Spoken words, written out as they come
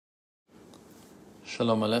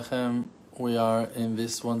Shalom Aleichem. We are in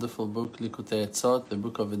this wonderful book, Likutei Etzot, the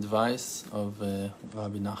book of advice of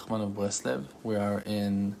Rabbi Nachman of Breslev. We are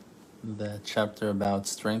in the chapter about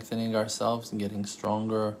strengthening ourselves and getting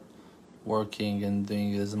stronger, working and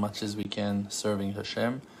doing as much as we can, serving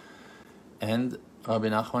Hashem. And Rabbi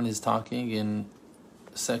Nachman is talking in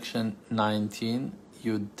section 19,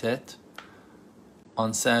 Yud Tet,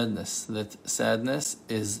 on sadness, that sadness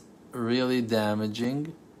is really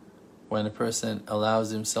damaging. When a person allows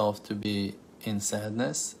himself to be in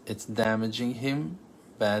sadness, it's damaging him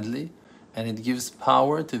badly, and it gives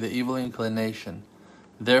power to the evil inclination.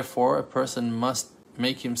 Therefore, a person must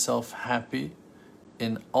make himself happy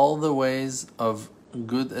in all the ways of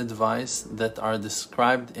good advice that are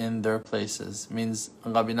described in their places. Means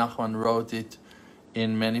Rabbi Nachman wrote it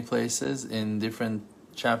in many places, in different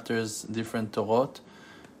chapters, different Torot,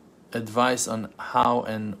 advice on how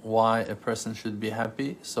and why a person should be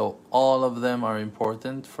happy. So all of them are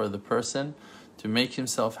important for the person to make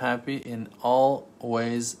himself happy in all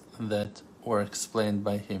ways that were explained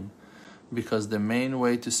by him. Because the main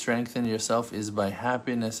way to strengthen yourself is by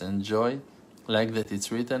happiness and joy, like that it's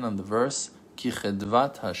written on the verse, Ki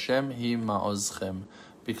chedvat Hashem hi ma'ozchem,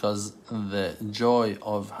 because the joy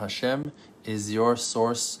of Hashem is your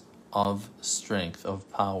source of strength, of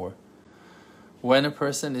power. When a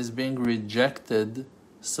person is being rejected,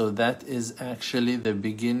 so that is actually the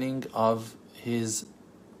beginning of his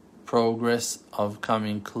progress of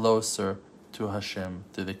coming closer to Hashem,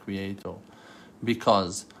 to the Creator.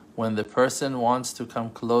 Because when the person wants to come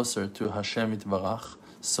closer to Hashem Itbarach,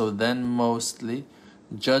 so then mostly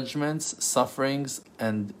judgments, sufferings,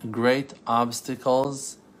 and great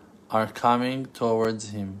obstacles are coming towards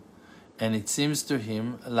him. And it seems to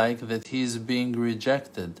him like that he is being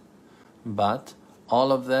rejected. But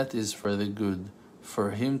all of that is for the good,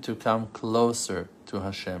 for him to come closer to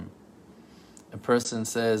Hashem. A person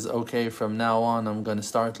says, okay, from now on I'm going to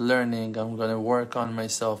start learning, I'm going to work on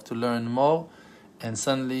myself to learn more, and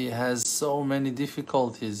suddenly he has so many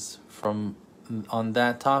difficulties on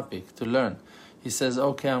that topic to learn. He says,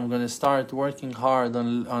 okay, I'm going to start working hard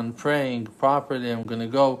on praying properly, I'm going to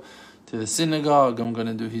go to the synagogue, I'm going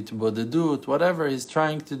to do hitbodedut, whatever he's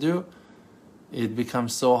trying to do. It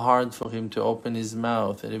becomes so hard for him to open his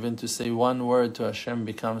mouth, and even to say one word to Hashem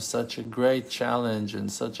becomes such a great challenge and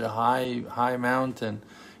such a high mountain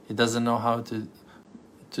he doesn't know how to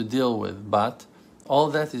deal with. But all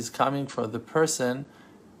that is coming for the person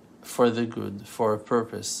for the good, for a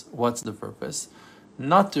purpose. What's the purpose?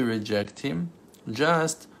 Not to reject him,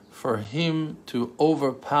 just for him to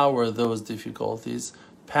overpower those difficulties,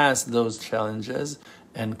 pass those challenges,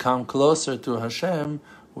 and come closer to Hashem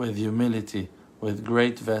with humility, with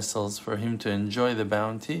great vessels, for him to enjoy the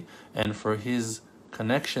bounty, and for his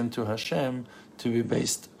connection to Hashem to be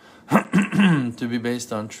based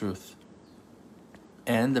on truth.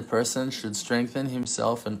 And the person should strengthen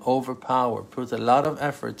himself and overpower, put a lot of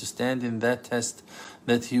effort to stand in that test,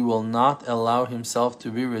 that he will not allow himself to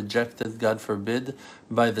be rejected, God forbid,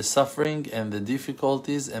 by the suffering and the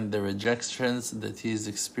difficulties and the rejections that he is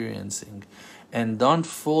experiencing. And don't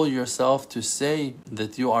fool yourself to say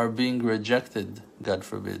that you are being rejected, God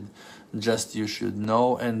forbid. Just you should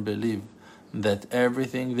know and believe that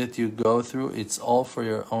everything that you go through, it's all for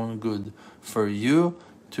your own good, for you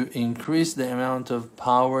to increase the amount of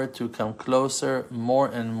power to come closer more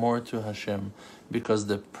and more to Hashem. Because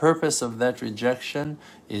the purpose of that rejection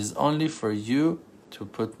is only for you to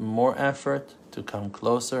put more effort to come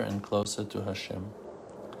closer and closer to Hashem.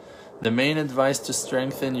 The main advice to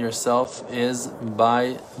strengthen yourself is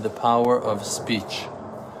by the power of speech.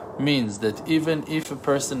 Means that even if a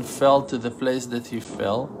person fell to the place that he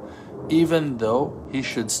fell, even though he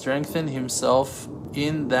should strengthen himself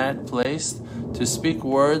in that place to speak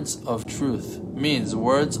words of truth, means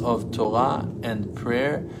words of Torah and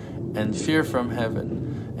prayer and fear from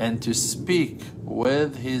heaven, and to speak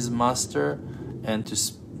with his master, and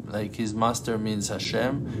like his master means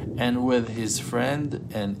Hashem, and with his friend,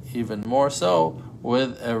 and even more so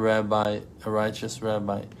with a rabbi, a righteous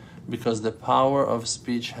rabbi. Because the power of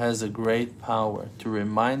speech has a great power to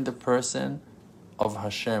remind the person of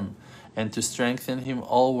Hashem and to strengthen him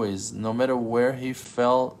always, no matter where he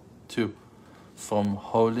fell to, from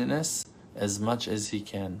holiness as much as he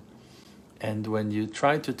can. And when you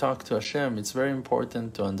try to talk to Hashem, it's very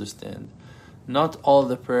important to understand. Not all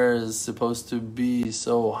the prayers is supposed to be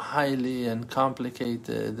so highly and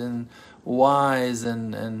complicated and wise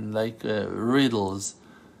and like riddles.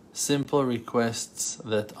 Simple requests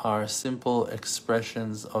that are simple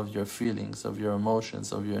expressions of your feelings, of your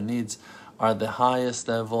emotions, of your needs are the highest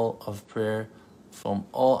level of prayer from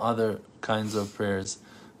all other kinds of prayers.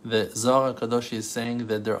 The Zohar Kadosh is saying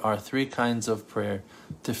that there are three kinds of prayer: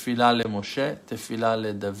 Tefillah le Moshe, Tefillah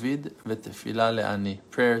le David, Tefillah le Ani.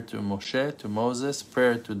 Prayer to Moshe, to Moses,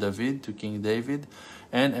 prayer to David, to King David,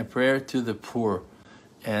 and a prayer to the poor.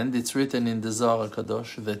 And it's written in the Zohar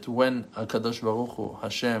Kadosh that when HaKadosh Baruch Hu,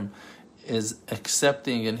 Hashem, is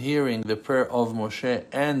accepting and hearing the prayer of Moshe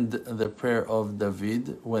and the prayer of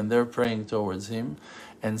David when they're praying towards him,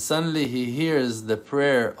 and suddenly he hears the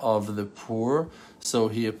prayer of the poor, so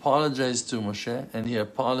he apologized to Moshe and he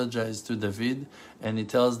apologized to David, and he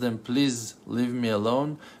tells them, please leave me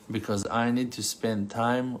alone because I need to spend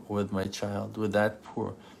time with my child, with that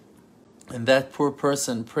poor. And that poor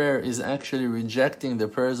person prayer is actually rejecting the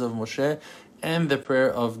prayers of Moshe and the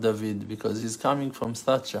prayer of David, because he's coming from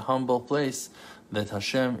such a humble place that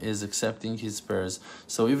Hashem is accepting his prayers.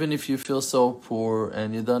 So even if you feel so poor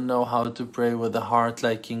and you don't know how to pray with a heart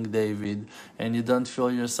like King David, and you don't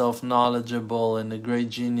feel yourself knowledgeable and a great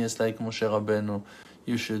genius like Moshe Rabbeinu,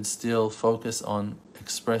 you should still focus on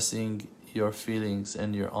expressing your feelings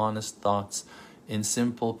and your honest thoughts in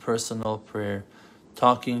simple personal prayer,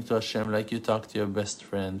 talking to Hashem like you talk to your best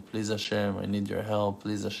friend. Please Hashem, I need your help.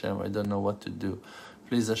 Please Hashem, I don't know what to do.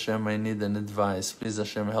 Please Hashem, I need an advice. Please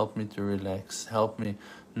Hashem, help me to relax. Help me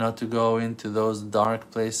not to go into those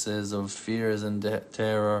dark places of fears and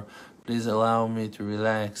terror. Please allow me to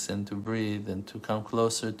relax and to breathe and to come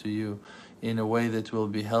closer to you in a way that will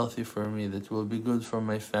be healthy for me, that will be good for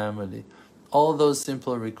my family. All those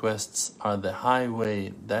simple requests are the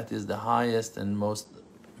highway. That is the highest and most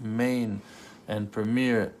main and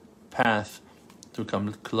premier path to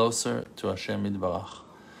come closer to Hashem Yitbarach.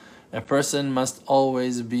 A person must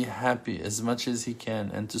always be happy as much as he can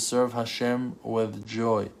and to serve Hashem with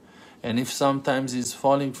joy. And if sometimes he's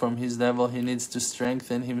falling from his level, he needs to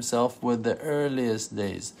strengthen himself with the earliest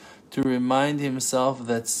days, to remind himself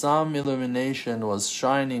that some illumination was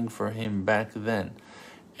shining for him back then.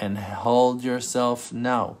 And hold yourself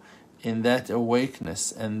now in that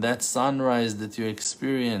awakeness and that sunrise that you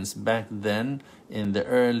experienced back then in the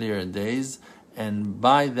earlier days, and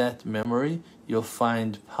by that memory you'll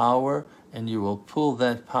find power, and you will pull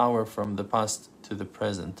that power from the past to the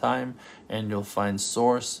present time, and you'll find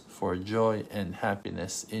source for joy and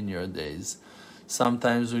happiness in your days.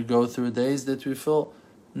 Sometimes we go through days that we feel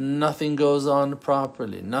nothing goes on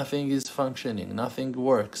properly, nothing is functioning, nothing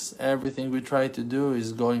works, everything we try to do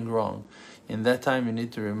is going wrong. In that time you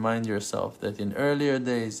need to remind yourself that in earlier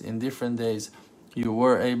days, in different days, you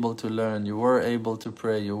were able to learn, you were able to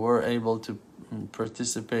pray, you were able to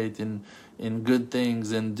participate in good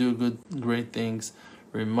things and do great things.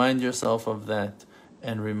 Remind yourself of that,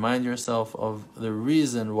 and remind yourself of the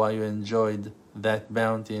reason why you enjoyed that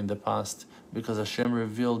bounty in the past, because Hashem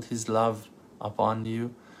revealed his love upon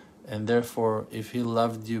you, and therefore if he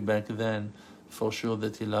loved you back then, for sure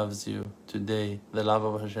that he loves you today. The love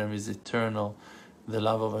of Hashem is eternal. The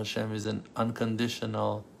love of Hashem is an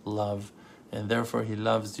unconditional love, and therefore he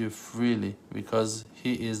loves you freely because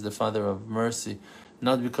he is the Father of mercy,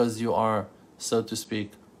 not because you are, so to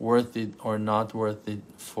speak, worthy or not worthy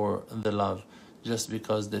for the love, just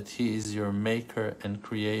because that he is your maker and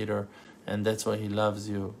creator, and that's why he loves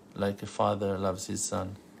you like a father loves his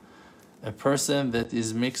son. A person that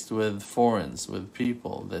is mixed with foreigners, with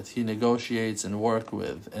people that he negotiates and works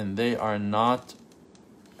with, and they are not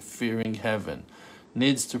fearing heaven,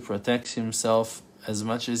 needs to protect himself as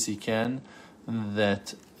much as he can,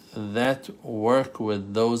 that work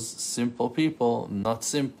with those simple people, not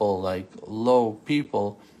simple like low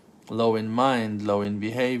people, low in mind, low in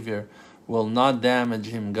behavior, will not damage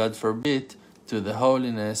him, God forbid, to the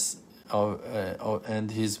holiness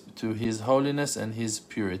to his holiness and his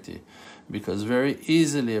purity. Because very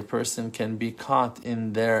easily a person can be caught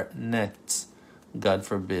in their nets, God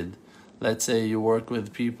forbid. Let's say you work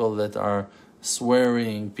with people that are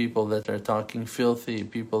swearing, people that are talking filthy,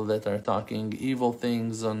 people that are talking evil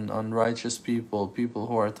things on righteous people, people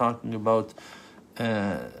who are talking about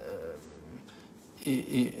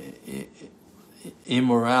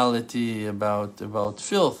immorality, about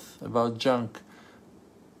filth, about junk.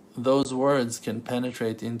 Those words can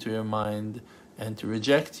penetrate into your mind and to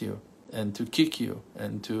reject you, and to kick you,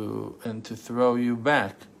 and to throw you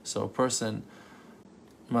back. So a person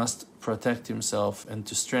must protect himself and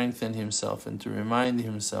to strengthen himself and to remind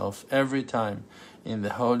himself every time in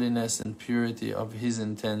the holiness and purity of his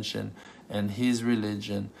intention and his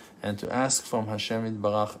religion, and to ask from Hashem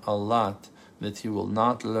Yitbarach a lot, that he will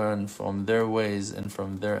not learn from their ways and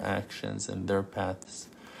from their actions and their paths.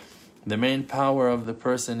 The main power of the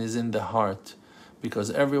person is in the heart, because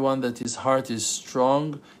everyone that his heart is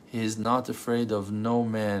strong, he is not afraid of no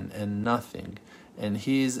man and nothing. and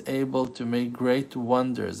he is able to make great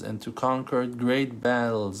wonders and to conquer great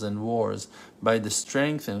battles and wars by the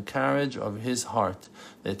strength and courage of his heart,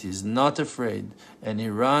 that he is not afraid, and he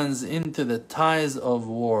runs into the ties of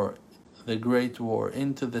war, the great war,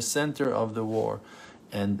 into the center of the war.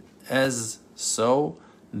 And as so,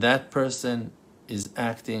 that person is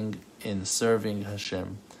acting in serving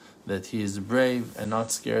Hashem, that he is brave and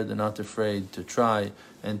not scared and not afraid to try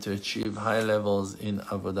and to achieve high levels in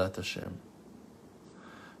Avodat Hashem.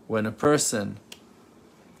 When a person,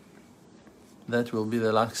 that will be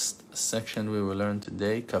the last section we will learn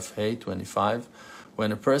today, Kaf Hey 25.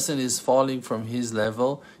 When a person is falling from his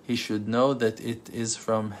level, he should know that it is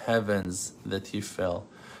from heavens that he fell,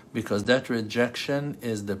 because that rejection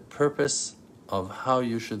is the purpose of how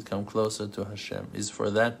you should come closer to Hashem, is for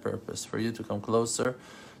that purpose, for you to come closer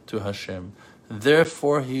to Hashem.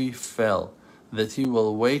 Therefore he fell, that he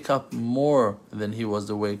will wake up more than he was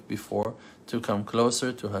awake before, to come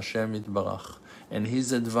closer to Hashem Yitbarach. And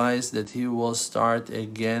his advice that he will start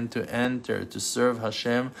again to enter, to serve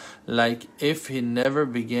Hashem like if he never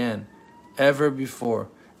began ever before.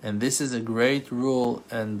 And this is a great rule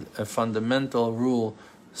and a fundamental rule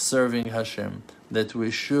serving Hashem, that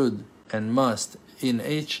we should and must in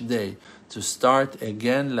each day to start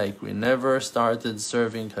again like we never started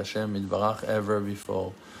serving Hashem Yitbarach ever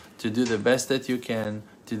before. To do the best that you can,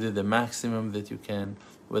 to do the maximum that you can,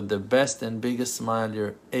 with the best and biggest smile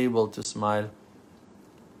you're able to smile,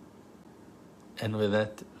 and with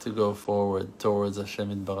that to go forward towards Hashem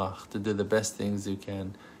Yitbarach, to do the best things you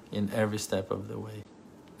can in every step of the way,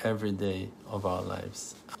 every day of our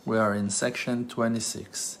lives. We are in section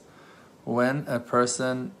 26. When a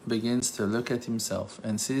person begins to look at himself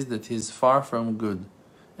and sees that he's far from good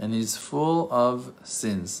and he's full of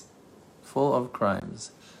sins, full of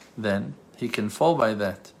crimes, then he can fall by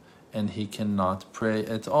that and he cannot pray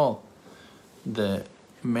at all. The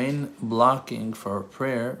main blocking for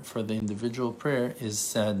prayer, for the individual prayer, is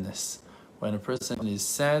sadness. When a person is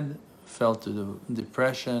sad, fell to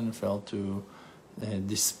depression, fell to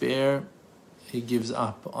despair, he gives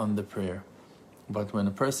up on the prayer. But when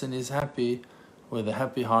a person is happy, with a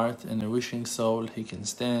happy heart and a wishing soul, he can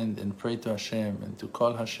stand and pray to Hashem and to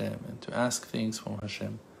call Hashem and to ask things from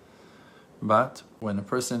Hashem. But when a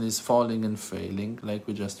person is falling and failing, like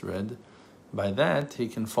we just read, by that he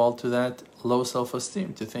can fall to that low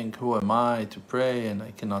self-esteem, to think, who am I to pray, and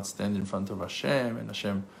I cannot stand in front of Hashem, and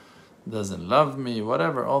Hashem doesn't love me,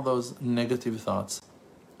 whatever, all those negative thoughts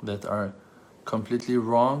that are completely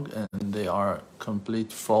wrong and they are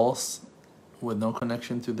complete false, with no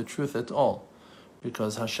connection to the truth at all.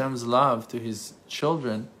 Because Hashem's love to his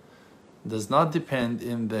children does not depend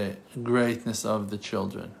in the greatness of the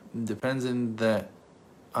children. It depends in the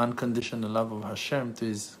unconditional love of Hashem to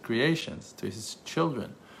his creations, to his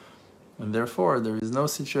children. And therefore, there is no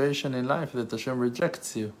situation in life that Hashem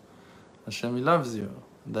rejects you. Hashem loves you.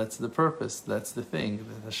 That's the purpose, that's the thing.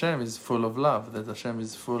 That Hashem is full of love, that Hashem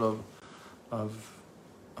is full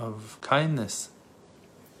of kindness.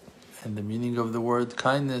 And the meaning of the word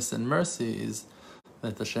kindness and mercy is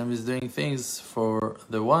that Hashem is doing things for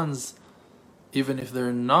the ones, even if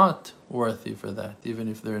they're not worthy for that, even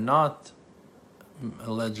if they're not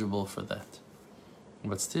eligible for that.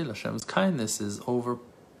 But still, Hashem's kindness is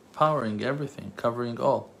overpowering everything, covering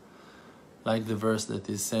all. Like the verse that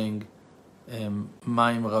is saying, Maim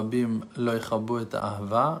rabim lo yichabu et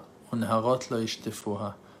ha'ahava, u'neharot lo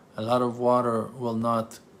yishtefuha. A lot of water will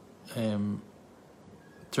not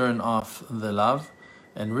turn off the love,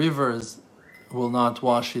 and rivers will not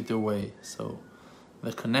wash it away. So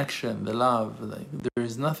the connection, the love, there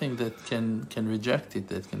is nothing that can reject it,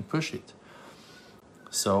 that can push it.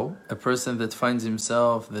 So a person that finds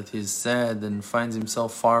himself, that he's sad and finds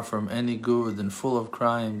himself far from any good and full of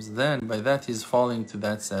crimes, then by that he's falling to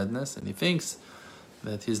that sadness, and he thinks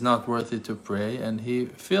that he's not worthy to pray, and he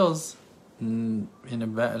feels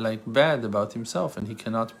bad about himself, and he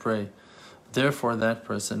cannot pray. Therefore, that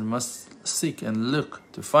person must seek and look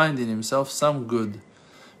to find in himself some good,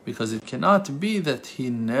 because it cannot be that he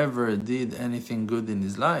never did anything good in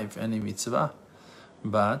his life, any mitzvah.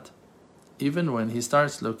 But even when he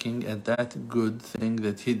starts looking at that good thing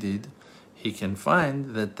that he did, he can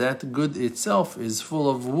find that that good itself is full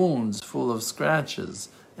of wounds, full of scratches,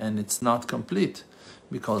 and it's not complete,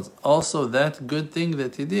 because also that good thing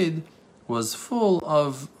that he did was full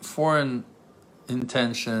of foreign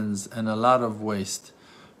intentions and a lot of waste.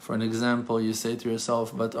 For an example, you say to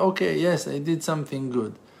yourself, but okay, yes, I did something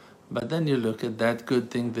good. But then you look at that good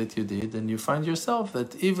thing that you did, and you find yourself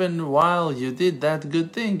that even while you did that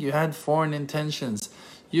good thing, you had foreign intentions.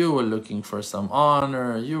 You were looking for some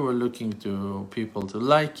honor, you were looking to people to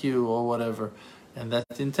like you or whatever. And that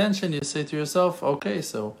intention, you say to yourself, okay,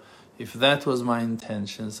 so if that was my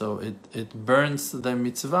intention, so it burns the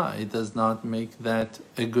mitzvah. It does not make that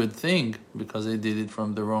a good thing because I did it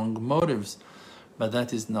from the wrong motives. But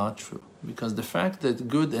that is not true. Because the fact that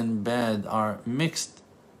good and bad are mixed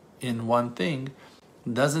in one thing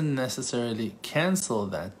doesn't necessarily cancel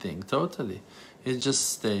that thing totally. It just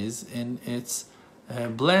stays in its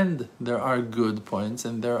blend. There are good points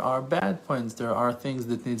and there are bad points. There are things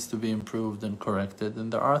that needs to be improved and corrected,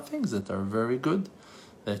 and there are things that are very good.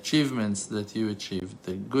 The achievements that you achieved,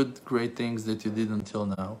 the good, great things that you did until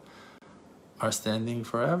now are standing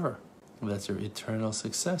forever. That's your eternal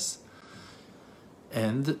success.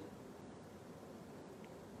 And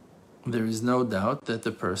there is no doubt that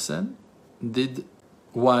the person did,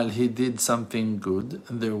 while he did something good,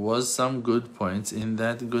 there was some good points in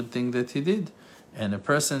that good thing that he did. And a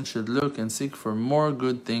person should look and seek for more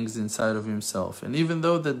good things inside of himself. And even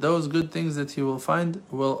though that those good things that he will find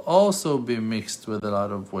will also be mixed with a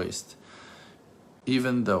lot of waste,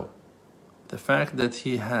 even though the fact that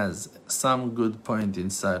he has some good point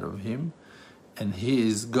inside of him, and he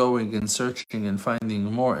is going and searching and finding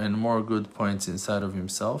more and more good points inside of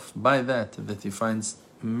himself, by that he finds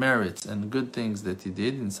merits and good things that he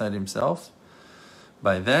did inside himself,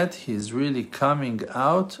 by that he is really coming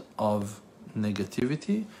out of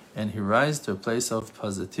negativity and he rises to a place of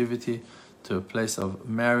positivity, to a place of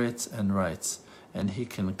merits and rights. And he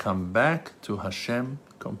can come back to Hashem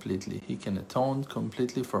completely. He can atone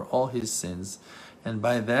completely for all his sins. And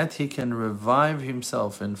by that he can revive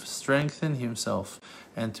himself and strengthen himself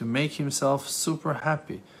and to make himself super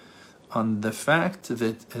happy on the fact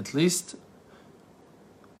that at least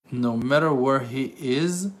no matter where he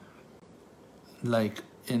is, like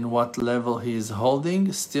in what level he is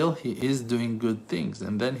holding, still he is doing good things.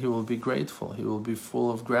 And then he will be grateful. He will be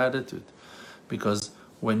full of gratitude. Because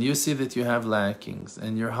when you see that you have lackings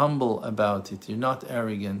and you're humble about it, you're not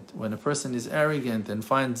arrogant. When a person is arrogant and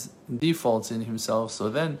finds defaults in himself, so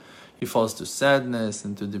then he falls to sadness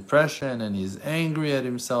and to depression and he's angry at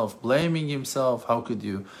himself, blaming himself. How could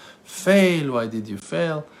you fail? Why did you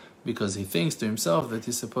fail? Because he thinks to himself that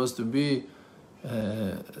he's supposed to be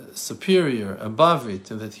superior, above it,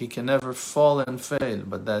 that he can never fall and fail.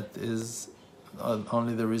 But that is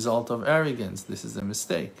only the result of arrogance. This is a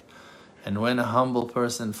mistake. And when a humble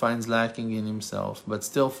person finds lacking in himself, but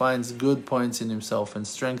still finds good points in himself and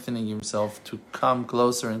strengthening himself to come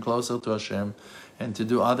closer and closer to Hashem and to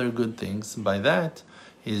do other good things, by that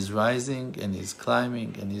he is rising and he's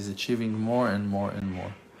climbing and he's achieving more and more and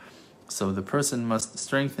more. So the person must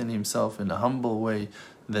strengthen himself in a humble way,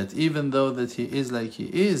 that even though that he is like he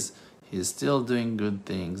is still doing good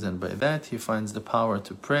things. And by that he finds the power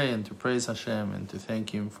to pray and to praise Hashem and to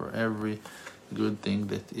thank him for every good thing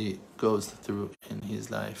that he goes through in his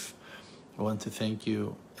life. I want to thank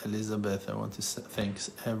you, Elizabeth. I want to thank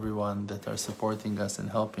everyone that are supporting us and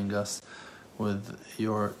helping us with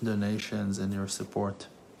your donations and your support.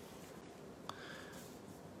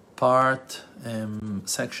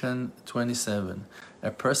 Section 27.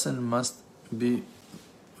 A person must be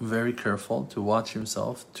very careful to watch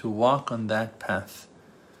himself, to walk on that path,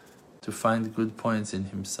 to find good points in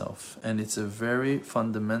himself. And it's a very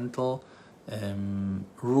fundamental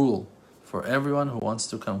rule for everyone who wants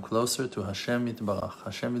to come closer to Hashem Yitbarach.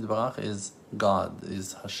 Hashem Yitbarach is God,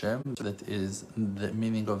 is Hashem. That is the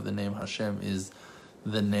meaning of the name Hashem, is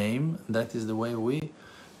the name. That is the way we,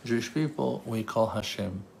 Jewish people, we call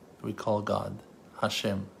Hashem. We call God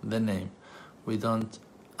Hashem, the name. We don't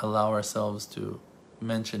allow ourselves to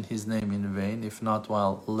mention his name in vain, if not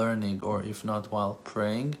while learning or if not while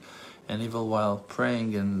praying. And even while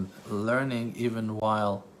praying and learning, even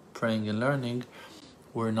while praying and learning,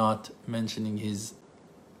 we're not mentioning his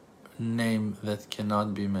name that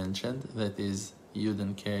cannot be mentioned, that is Yud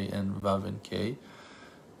and K and Vav and K,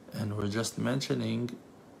 and we're just mentioning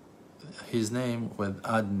his name with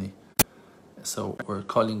Adni. So we're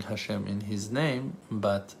calling Hashem in his name,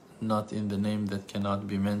 but not in the name that cannot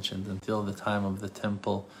be mentioned until the time of the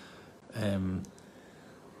temple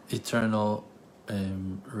eternal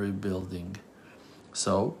rebuilding.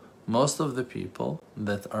 So most of the people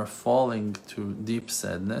that are falling to deep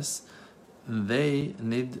sadness, they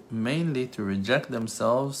need mainly to reject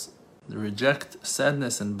themselves, reject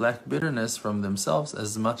sadness and black bitterness from themselves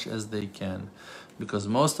as much as they can. Because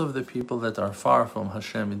most of the people that are far from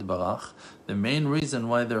Hashem Yitbarach, the main reason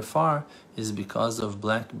why they're far is because of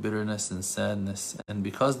black bitterness and sadness, and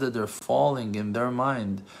because that they're falling in their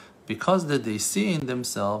mind, because that they see in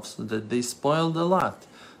themselves that they spoiled a lot,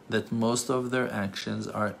 that most of their actions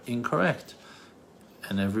are incorrect.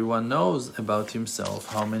 And everyone knows about himself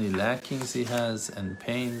how many lackings he has and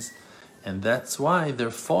pains, And that's why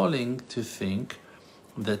they're falling to think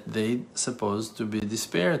that they supposed to be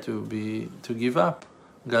despair, to give up,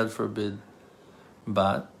 God forbid.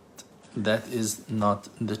 But that is not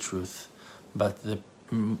the truth. But the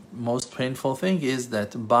most painful thing is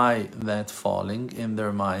that by that falling in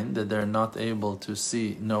their mind, that they're not able to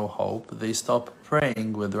see no hope, they stop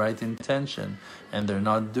praying with right intention, and they're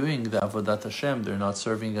not doing the Avodat Hashem, they're not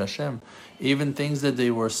serving Hashem. Even things that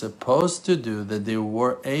they were supposed to do, that they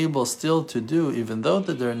were able still to do, even though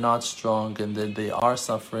that they're not strong and that they are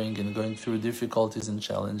suffering and going through difficulties and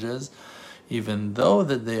challenges, even though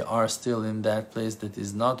that they are still in that place that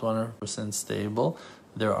is not 100% stable,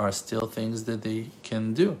 there are still things that they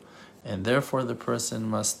can do. And therefore the person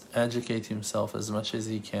must educate himself as much as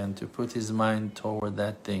he can to put his mind toward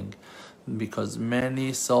that thing. Because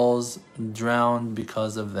many souls drown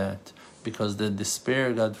because of that. Because the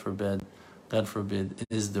despair, God forbid,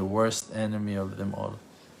 is the worst enemy of them all.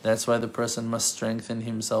 That's why the person must strengthen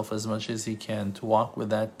himself as much as he can to walk with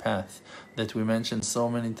that path that we mentioned so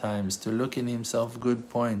many times, to look in himself good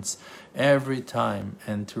points every time,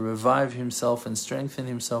 and to revive himself and strengthen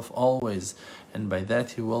himself always. And by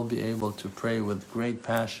that he will be able to pray with great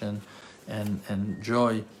passion and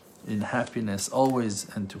joy in happiness always,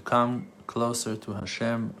 and to come closer to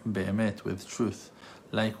Hashem be'emet, with truth,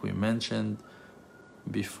 like we mentioned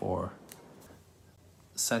before.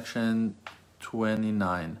 Section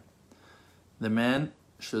 29. The man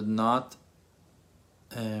should not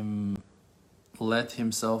let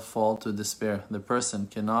himself fall to despair. The person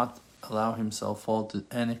cannot allow himself fall to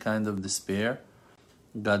any kind of despair,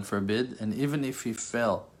 God forbid. And even if he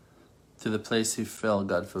fell to the place he fell,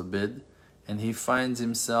 God forbid, and he finds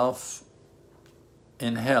himself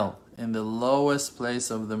in hell, in the lowest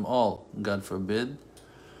place of them all, God forbid,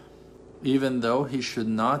 even though he should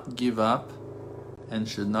not give up, and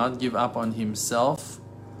should not give up on himself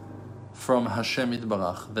from Hashem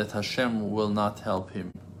Yitbarach, that Hashem will not help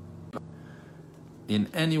him in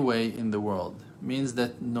any way in the world. Means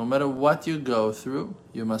that no matter what you go through,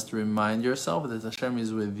 you must remind yourself that Hashem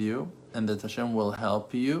is with you and that Hashem will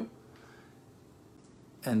help you.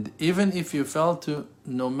 And even if you fell to,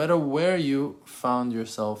 no matter where you found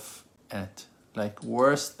yourself at, like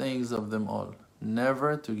worst things of them all,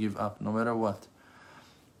 never to give up, no matter what.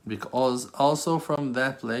 Because also from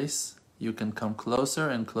that place you can come closer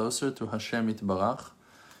and closer to Hashem Yitbarach,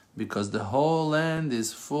 because the whole land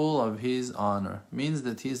is full of His honor. Means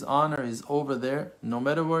that His honor is over there no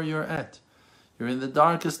matter where you're at. You're in the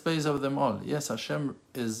darkest place of them all. Yes, Hashem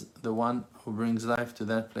is the one who brings life to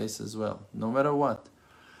that place as well, no matter what.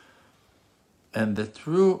 And the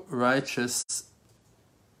true righteous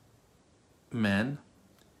man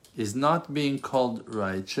is not being called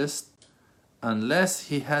righteous unless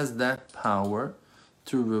he has that power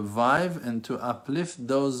to revive and to uplift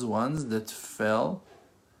those ones that fell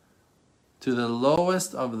to the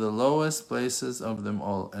lowest of the lowest places of them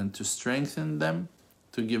all, and to strengthen them,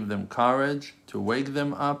 to give them courage, to wake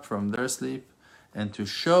them up from their sleep, and to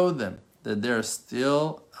show them that they're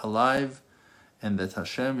still alive and that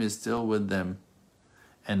Hashem is still with them,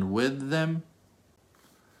 and with them,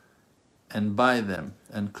 and by them,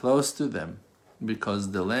 and close to them, because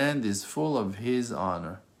the land is full of His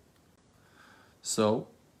honor. So,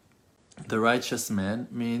 the righteous man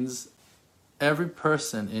means every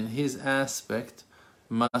person in his aspect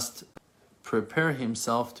must prepare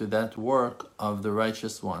himself to that work of the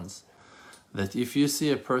righteous ones. That if you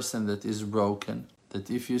see a person that is broken, that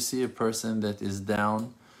if you see a person that is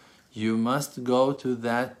down, you must go to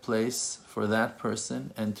that place for that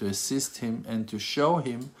person and to assist him and to show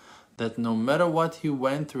him that no matter what he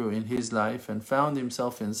went through in his life and found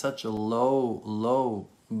himself in such a low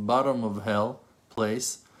bottom of hell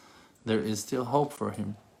place, there is still hope for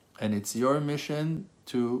him. And it's your mission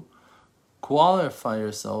to qualify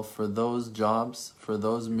yourself for those jobs, for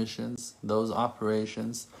those missions, those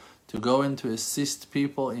operations, to go and to assist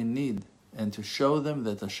people in need and to show them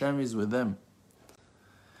that Hashem is with them.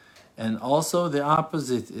 And also the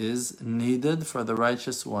opposite is needed for the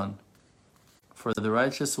righteous one. For the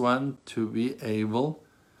righteous one to be able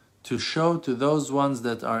to show to those ones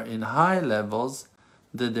that are in high levels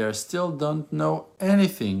that they still don't know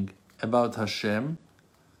anything about Hashem.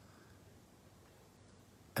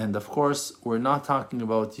 And of course, we're not talking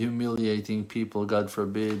about humiliating people, God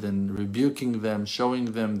forbid, and rebuking them,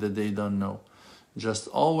 showing them that they don't know. Just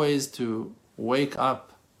always to wake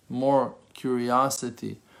up more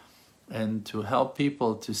curiosity and to help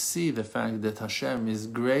people to see the fact that Hashem is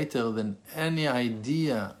greater than any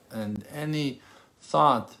idea and any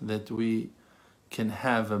thought that we can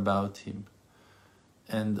have about Him.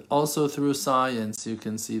 And also through science, you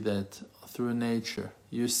can see that, through nature.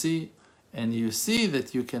 You see and you see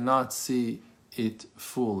that you cannot see it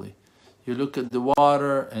fully. You look at the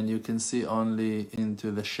water and you can see only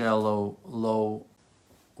into the shallow, low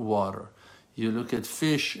water. You look at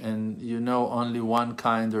fish and you know only one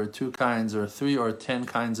kind or two kinds or 3 or 10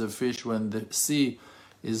 kinds of fish, when the sea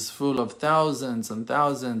is full of thousands and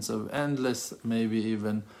thousands of endless, maybe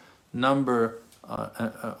even number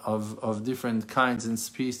of different kinds and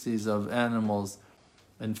species of animals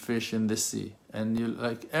and fish in the sea. And you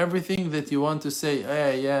like everything that you want to say,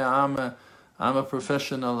 hey, yeah, I'm a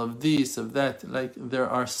professional of this, of that. Like there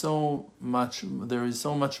is so much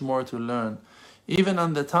more to learn. Even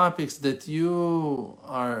on the topics that you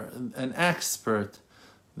are an expert,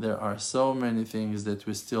 there are so many things that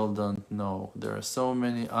we still don't know. There are so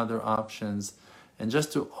many other options. And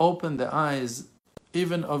just to open the eyes,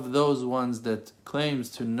 even of those ones that claims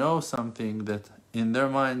to know something, that in their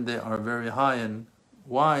mind they are very high and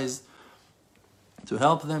wise, to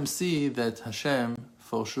help them see that Hashem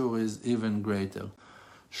for sure is even greater.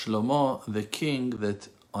 Shlomo, the king, that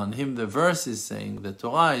on him the verse is saying, the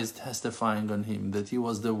Torah is testifying on him, that he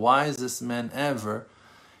was the wisest man ever.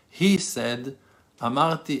 He said,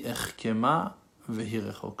 Amarti echkema v'hi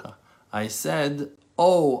rechoka. I said,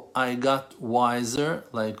 oh, I got wiser.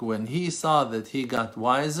 Like when he saw that he got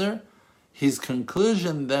wiser, his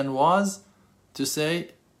conclusion then was to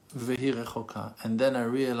say, v'hi rechoka. And then I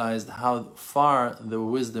realized how far the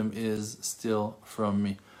wisdom is still from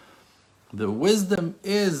me. The wisdom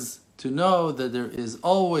is to know that there is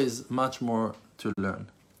always much more to learn.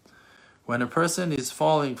 When a person is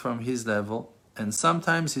falling from his level, and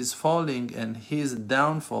sometimes he's falling and his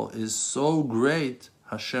downfall is so great,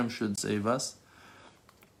 Hashem should save us,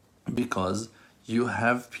 because you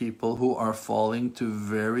have people who are falling to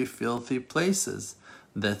very filthy places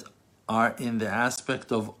that are in the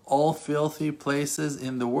aspect of all filthy places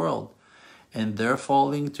in the world. And they're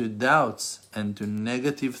falling to doubts and to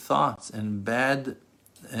negative thoughts and bad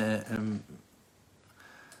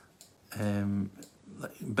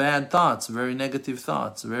thoughts, very negative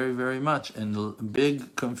thoughts, very, very much, and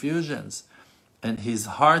big confusions. And his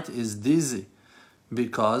heart is dizzy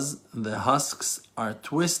because the husks are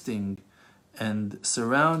twisting and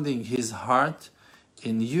surrounding his heart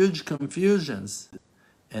in huge confusions.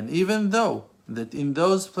 And even though that in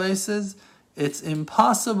those places it's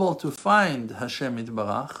impossible to find Hashem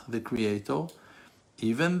Yitbarach, the Creator,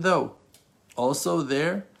 even though also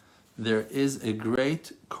there is a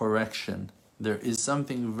great correction. There is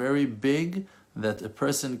something very big that a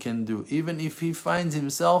person can do, even if he finds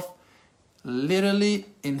himself literally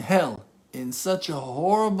in hell, in such a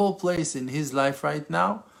horrible place in his life right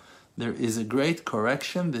now. There is a great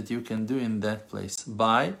correction that you can do in that place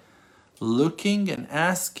by looking and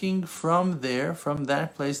asking from there, from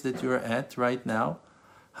that place that you're at right now,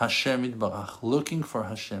 Hashem Yitbarach, looking for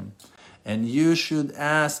Hashem. And you should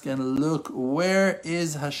ask and look, where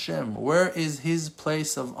is Hashem? Where is his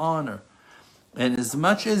place of honor? And as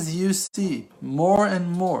much as you see more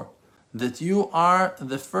and more that you are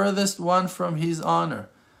the furthest one from his honor,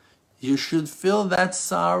 you should feel that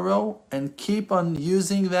sorrow and keep on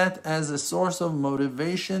using that as a source of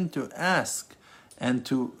motivation to ask and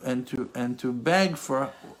to beg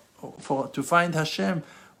for to find Hashem.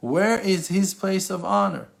 Where is his place of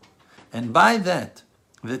honor? And by that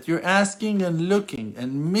you're asking and looking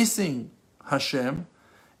and missing Hashem,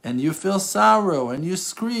 and you feel sorrow and you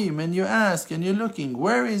scream and you ask and you're looking,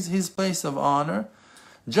 where is his place of honor?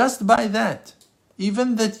 Just by that,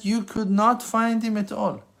 even that you could not find him at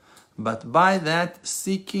all, but by that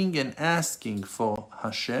seeking and asking for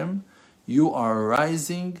Hashem, you are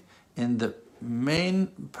rising in the main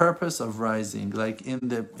purpose of rising, like in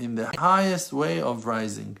the highest way of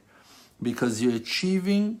rising, because you're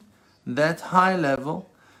achieving that high level,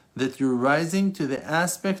 that you're rising to the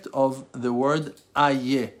aspect of the word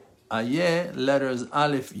Ayeh. Ayeh, letters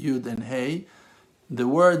Aleph, Yud, and Hey. The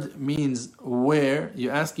word means where.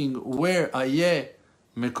 You're asking where, Ayeh,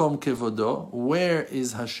 Mekom Kevodo, where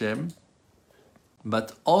is Hashem?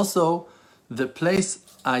 But also the place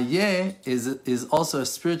Ayeh is also a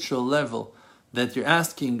spiritual level, that you're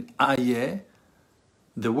asking Ayeh.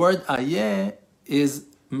 The word Ayeh is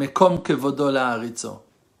Mekom Kevodo La'aritzo.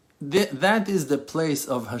 That is the place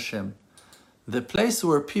of Hashem. The place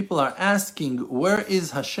where people are asking, where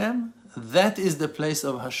is Hashem? That is the place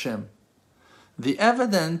of Hashem. The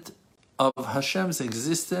evidence of Hashem's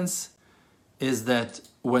existence is that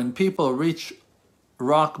when people reach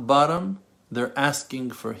rock bottom, they're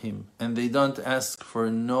asking for him. And they don't ask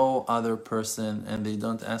for no other person, and they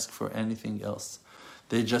don't ask for anything else.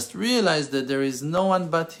 They just realize that there is no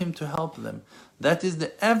one but him to help them. That is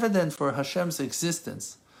the evidence for Hashem's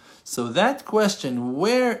existence. So that question,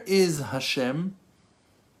 where is Hashem,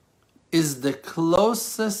 is the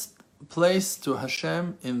closest place to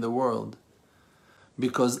Hashem in the world.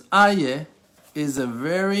 Because Ayeh is a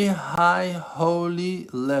very high, holy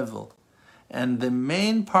level. And the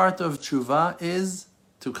main part of tshuva is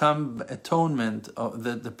to come atonement,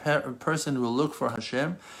 that the person will look for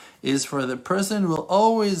Hashem, is for the person will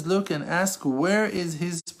always look and ask, where is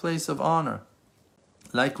his place of honor?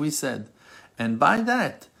 Like we said. And by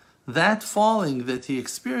that falling that he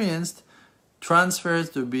experienced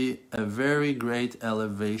transfers to be a very great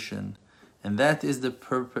elevation. And that is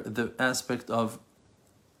the aspect of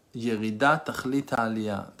Yerida Tachlit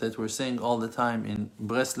Aliyah that we're saying all the time in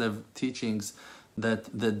Breslev teachings, that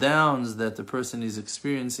the downs that the person is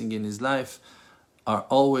experiencing in his life are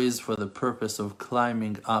always for the purpose of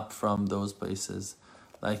climbing up from those places,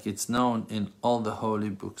 like it's known in all the holy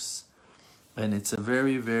books. And it's a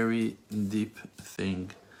very, very deep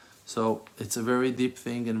thing. So it's a very deep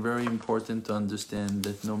thing and very important to understand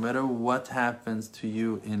that no matter what happens to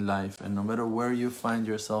you in life and no matter where you find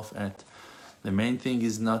yourself at, the main thing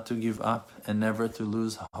is not to give up and never to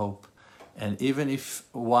lose hope. And even if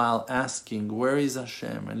while asking, where is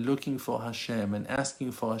Hashem, and looking for Hashem and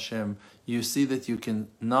asking for Hashem, you see that you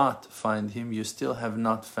cannot find Him, you still have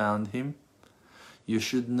not found Him, you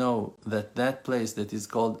should know that that place that is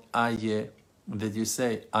called Ayeh, that you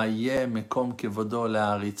say, Ayeh mekom kevodo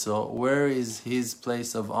le'aritzo, where is His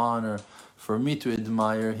place of honor for me to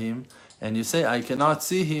admire Him? And you say, I cannot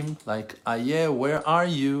see Him, like Ayeh, where are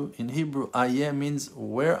you? In Hebrew, Ayeh means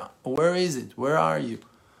where is it? Where are you?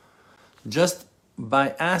 Just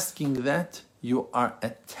by asking that, you are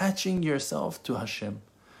attaching yourself to Hashem.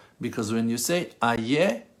 Because when you say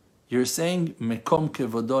Ayeh, you're saying mekom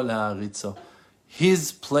kevodo le'aritzo,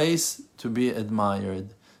 His place to be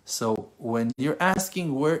admired. So when you're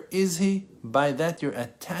asking where is He, by that you're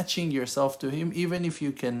attaching yourself to Him, even if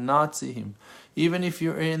you cannot see Him. Even if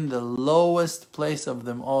you're in the lowest place of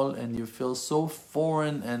them all and you feel so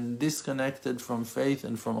foreign and disconnected from faith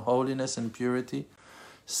and from holiness and purity,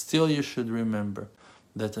 still you should remember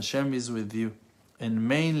that Hashem is with you. And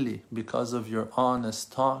mainly because of your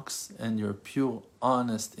honest talks and your pure,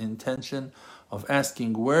 honest intention of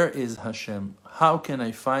asking, where is Hashem? How can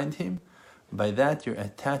I find Him? By that you're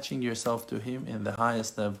attaching yourself to Him in the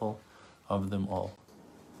highest level of them all.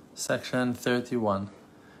 Section 31.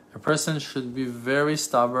 A person should be very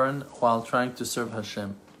stubborn while trying to serve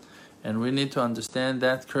Hashem. And we need to understand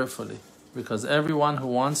that carefully. Because everyone who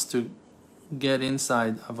wants to get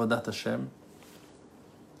inside Avodat Hashem,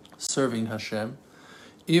 serving Hashem,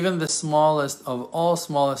 even the smallest of all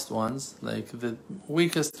smallest ones, like the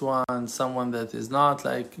weakest one, someone that is not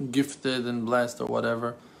like gifted and blessed or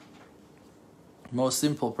whatever, most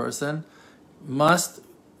simple person, must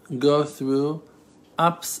go through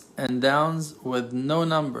ups and downs with no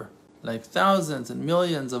number, like thousands and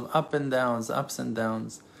millions of ups and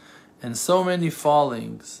downs, and so many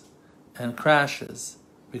fallings and crashes,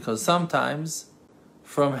 because sometimes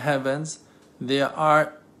from heavens they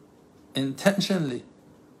are intentionally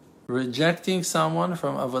rejecting someone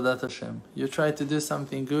from Avodat Hashem. You try to do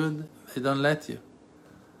something good, they don't let you.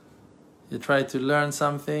 You try to learn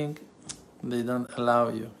something, they don't allow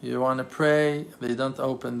you. You want to pray, they don't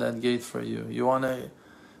open that gate for you. You want to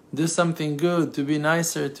do something good, to be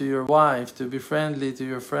nicer to your wife, to be friendly to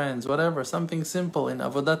your friends, whatever, something simple in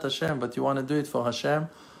Avodat Hashem, but you want to do it for Hashem,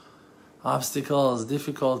 obstacles,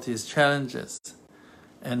 difficulties, challenges.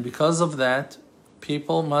 And because of that,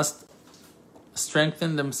 people must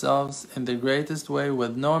strengthen themselves in the greatest way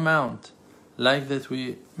with no amount, like that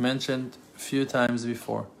we mentioned a few times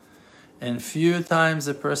before. And few times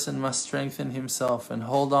a person must strengthen himself and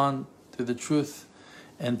hold on to the truth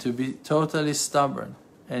and to be totally stubborn.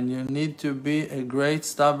 And you need to be a great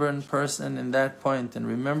stubborn person in that point. And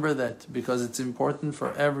remember that, because it's important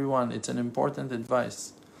for everyone. It's an important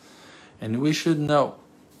advice. And we should know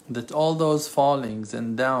that all those fallings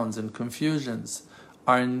and downs and confusions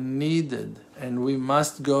are needed, and we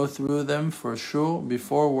must go through them for sure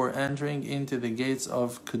before we're entering into the gates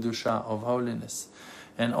of Kedusha, of holiness.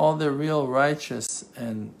 And all the real righteous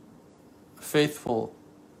and faithful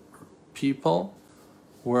people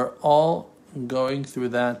were all going through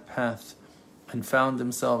that path and found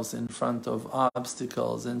themselves in front of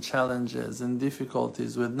obstacles and challenges and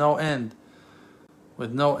difficulties with no end.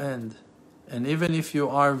 And even if you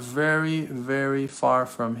are very, very far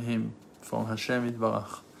from Him, from Hashem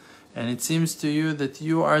Yitbarach, and it seems to you that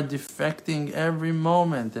you are defecting every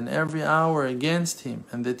moment and every hour against Him,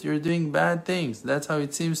 and that you're doing bad things, that's how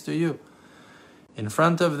it seems to you. In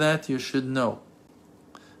front of that, you should know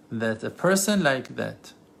that a person like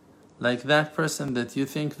that, like that person that you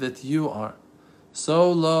think that you are,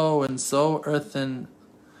 so low and so earthen.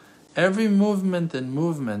 Every movement and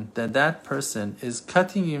movement that that person is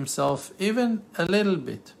cutting himself even a little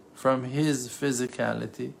bit from his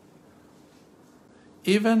physicality,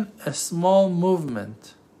 even a small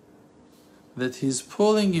movement that he's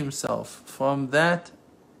pulling himself from that,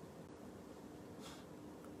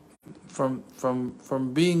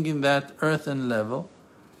 from being in that earthen level,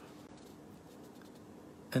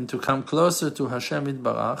 and to come closer to Hashem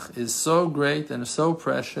Yitbarach is so great and so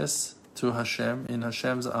precious to Hashem, in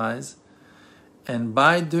Hashem's eyes. And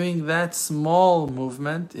by doing that small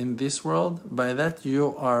movement in this world, by that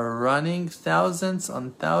you are running thousands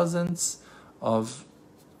on thousands of,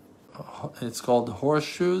 it's called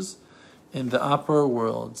horseshoes, in the upper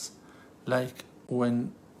worlds. Like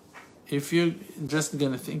if you're just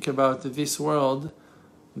going to think about this world,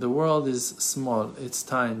 the world is small, it's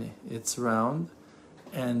tiny, it's round,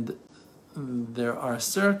 and there are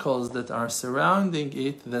circles that are surrounding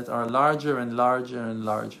it that are larger and larger and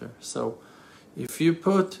larger. So if you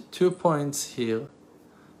put 2 points here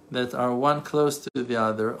that are one close to the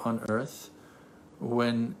other on Earth,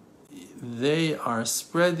 when they are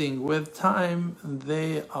spreading with time,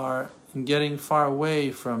 they are getting far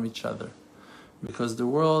away from each other, because the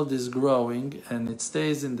world is growing and it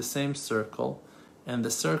stays in the same circle, and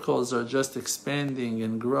the circles are just expanding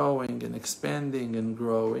and growing and expanding and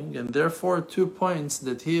growing, and therefore 2 points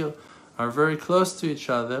that here are very close to each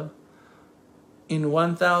other, in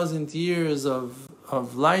 1,000 years of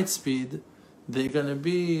light speed, they're going to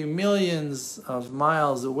be millions of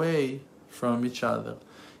miles away from each other.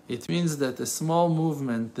 It means that a small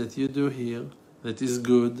movement that you do here, that is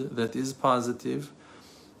good, that is positive,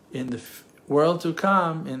 in the world to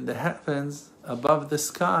come, in the heavens, above the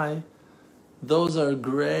sky, those are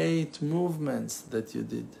great movements that you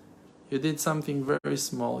did. You did something very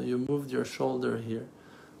small. You moved your shoulder here.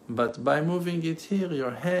 But by moving it here,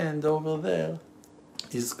 your hand over there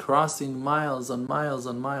is crossing miles on miles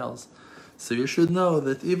on miles. So you should know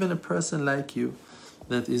that even a person like you,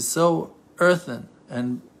 that is so earthen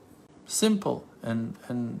and simple and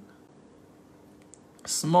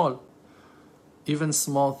small, even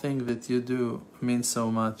small thing that you do means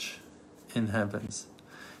so much in heavens.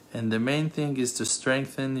 And the main thing is to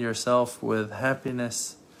strengthen yourself with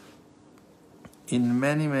happiness in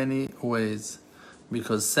many, many ways,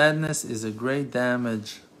 because sadness is a great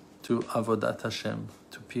damage to Avodat Hashem,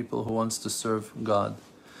 to people who wants to serve God.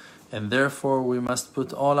 And therefore we must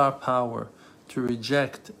put all our power to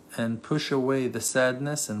reject and push away the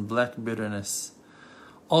sadness and black bitterness.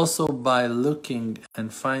 Also by looking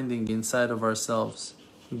and finding inside of ourselves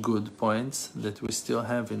good points that we still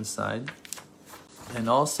have inside. And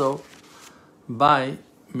also by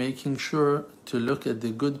making sure to look at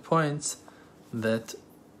the good points that,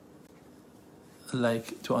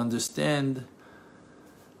 like, to understand,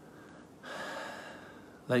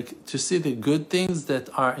 like to see the good things that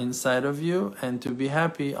are inside of you, and to be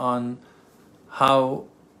happy on how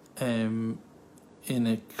in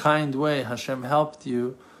a kind way Hashem helped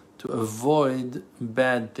you to avoid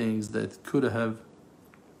bad things that could have,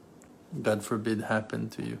 God forbid,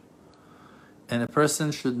 happened to you. And a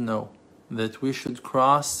person should know that we should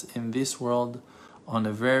cross in this world on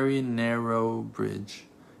a very narrow bridge.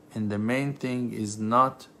 And the main thing is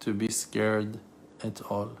not to be scared at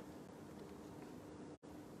all.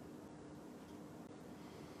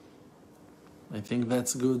 I think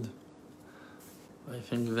that's good. I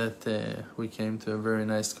think that we came to a very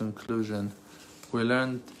nice conclusion. We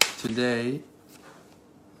learned today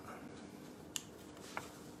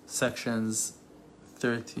sections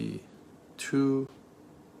 32.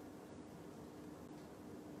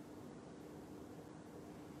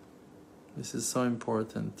 This is so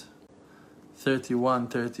important. 31,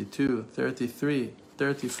 32, 33,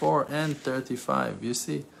 34, and 35. You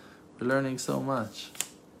see, we're learning so much.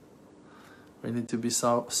 We need to be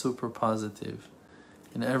so super positive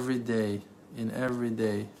in every day, in every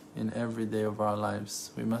day, in every day of our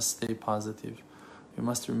lives. We must stay positive. We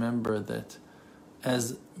must remember that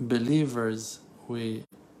as believers, we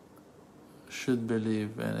should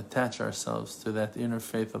believe and attach ourselves to that inner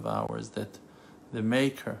faith of ours, that the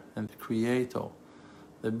maker and the creator,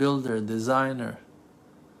 the builder, designer,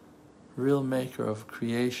 real maker of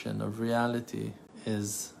creation, of reality,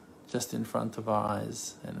 is just in front of our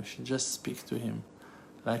eyes, and we should just speak to him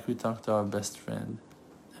like we talk to our best friend.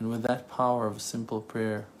 And with that power of simple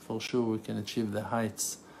prayer, for sure we can achieve the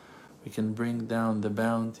heights. We can bring down the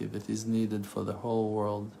bounty that is needed for the whole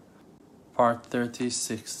world. Part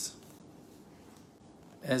 36.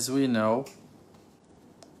 As we know,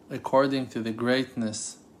 according to the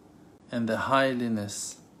greatness and the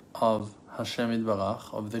highliness of Hashem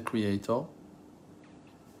Yitbarach, of the Creator,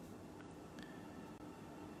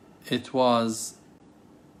 it was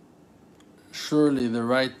surely the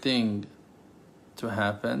right thing to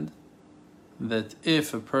happen, that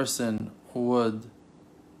if a person would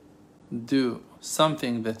do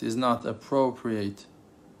something that is not appropriate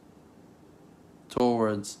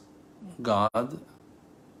towards God,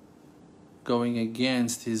 going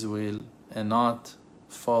against His will and not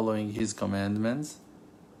following His commandments,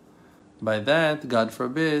 by that, God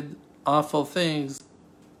forbid, awful things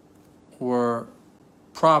were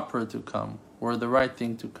proper to come, were the right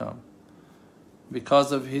thing to come.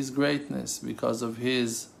 Because of His greatness, because of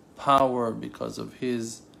His power, because of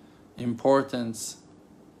His importance.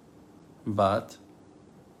 But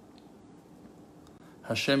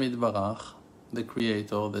Hashem Yitbarach, the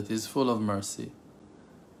Creator that is full of mercy,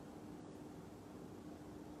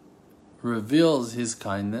 reveals His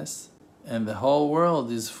kindness, and the whole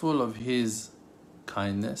world is full of His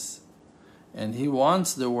kindness, and He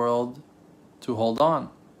wants the world to hold on.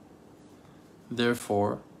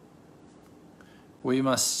 Therefore, we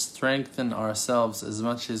must strengthen ourselves as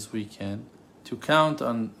much as we can to count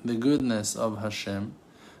on the goodness of Hashem,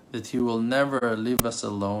 that He will never leave us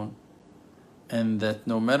alone, and that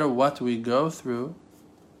no matter what we go through,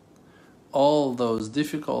 all those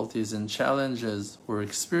difficulties and challenges we're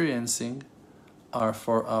experiencing are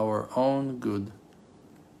for our own good.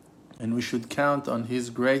 And we should count on His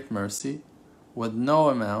great mercy with no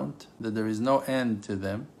amount, that there is no end to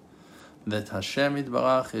them, that Hashem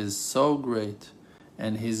Yitbarach is so great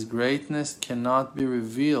and His greatness cannot be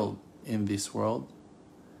revealed in this world.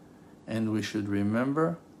 And we should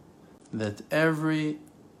remember that every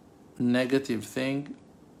negative thing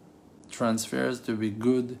transfers to be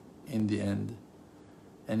good in the end.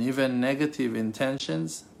 And even negative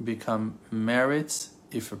intentions become merits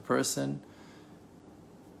if a person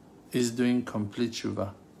is doing complete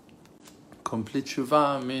tshuva. Complete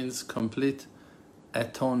tshuva means complete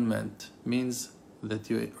atonement, means that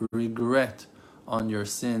you regret on your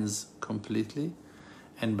sins completely,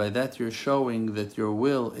 and by that you're showing that your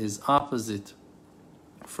will is opposite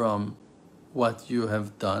from what you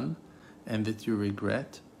have done and that you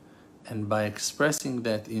regret. And by expressing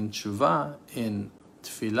that in tshuva, in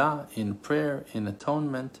tefillah, in prayer, in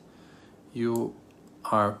atonement, you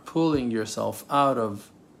are pulling yourself out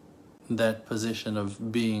of that position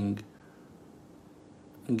of being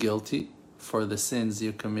guilty for the sins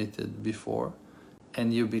you committed before,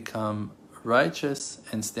 and you become righteous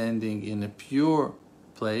and standing in a pure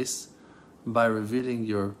place by revealing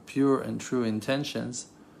your pure and true intentions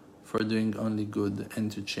for doing only good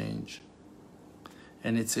and to change.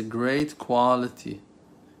 And it's a great quality,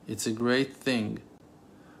 it's a great thing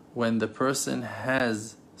when the person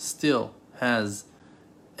still has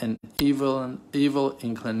an evil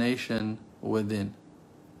inclination within,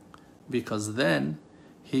 because then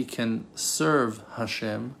he can serve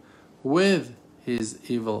Hashem with his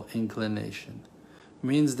evil inclination.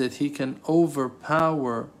 Means that he can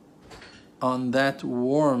overpower on that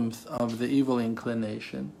warmth of the evil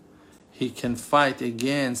inclination. He can fight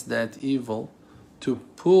against that evil to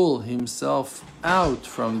pull himself out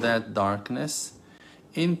from that darkness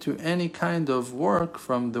into any kind of work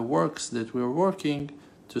from the works that we're working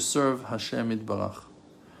to serve Hashem Yitbarach.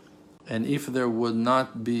 And if there would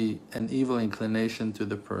not be an evil inclination to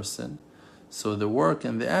the person, so the work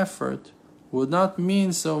and the effort would not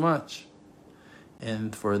mean so much.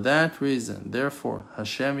 And for that reason, therefore,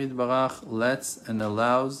 Hashem Yitbarach lets and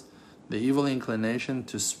allows the evil inclination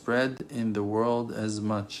to spread in the world as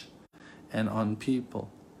much, and on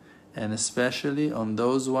people, and especially on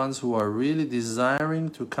those ones who are really desiring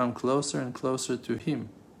to come closer and closer to Him.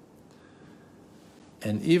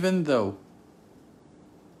 And even though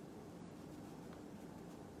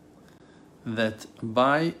that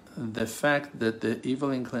by the fact that the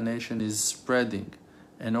evil inclination is spreading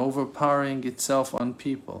and overpowering itself on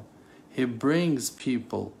people, He brings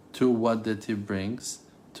people to what that He brings,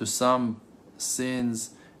 to some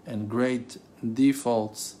sins and great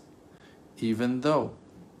defaults, even though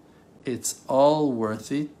it's all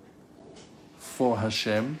worth it for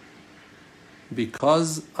Hashem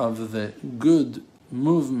because of the good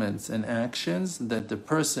movements and actions that the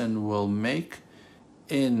person will make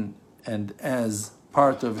in and as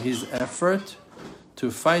part of his effort to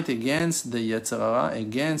fight against the Yetzer Hara,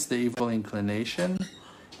 against the evil inclination,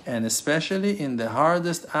 and especially in the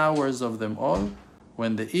hardest hours of them all,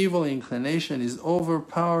 when the evil inclination is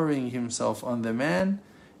overpowering himself on the man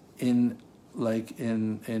in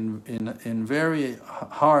very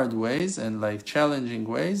hard ways and like challenging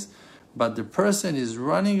ways, but the person is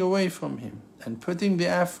running away from him and putting the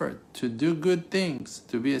effort to do good things,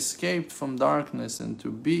 to be escaped from darkness and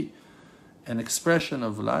to be an expression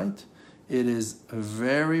of light, it is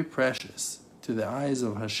very precious to the eyes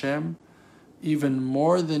of Hashem, even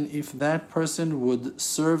more than if that person would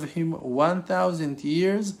serve him 1,000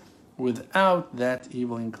 years without that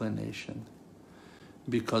evil inclination.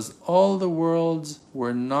 Because all the worlds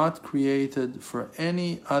were not created for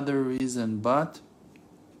any other reason but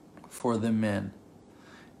for the man.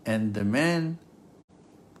 And the man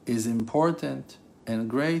is important and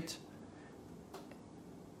great.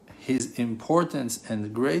 His importance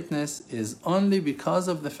and greatness is only because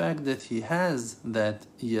of the fact that he has that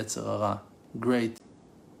Yetzer Hara, great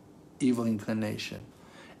evil inclination.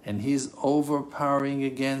 And he's overpowering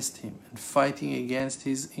against him and fighting against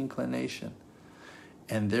his inclination.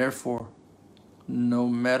 And therefore, no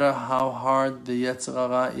matter how hard the Yetzer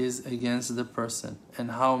Hara is against the person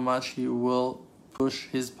and how much he will push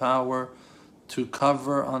his power to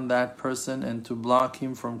cover on that person and to block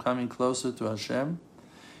him from coming closer to Hashem,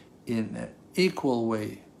 in an equal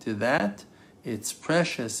way to that, it's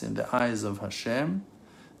precious in the eyes of Hashem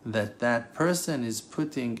that that person is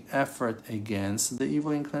putting effort against the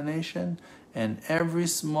evil inclination, and every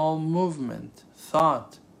small movement,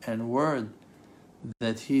 thought, and word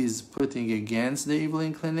that he is putting against the evil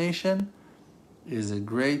inclination is a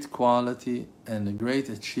great quality and a great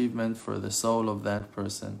achievement for the soul of that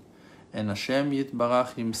person. And Hashem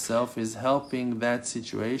Yitbarach himself is helping that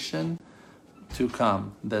situation to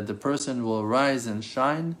come, that the person will rise and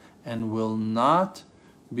shine and will not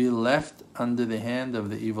be left under the hand of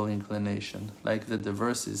the evil inclination. Like that the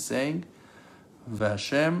verse is saying,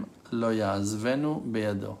 V'Hashem lo ya'azvenu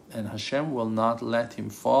beyado, and Hashem will not let him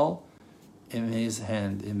fall in his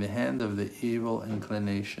hand, in the hand of the evil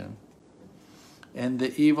inclination. And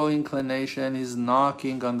the evil inclination is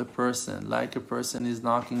knocking on the person, like a person is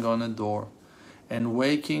knocking on a door, and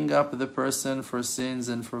waking up the person for sins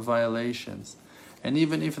and for violations. And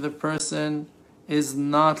even if the person is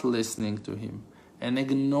not listening to him and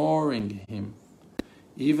ignoring him,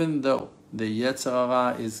 even though the Yetzer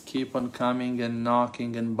Hara is keep on coming and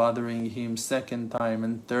knocking and bothering him second time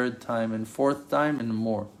and third time and fourth time and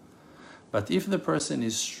more. But if the person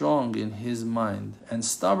is strong in his mind and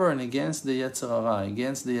stubborn against the Yetzer Hara,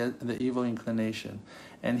 against the evil inclination,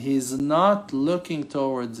 and he is not looking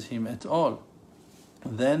towards him at all,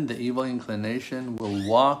 then the evil inclination will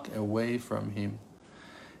walk away from him.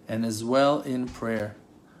 And as well in prayer,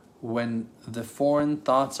 when the foreign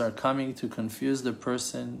thoughts are coming to confuse the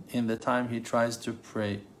person in the time he tries to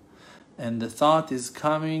pray, and the thought is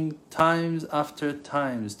coming times after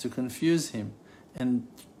times to confuse him, and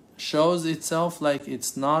shows itself like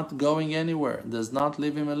it's not going anywhere, does not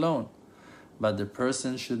leave him alone. But the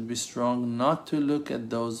person should be strong not to look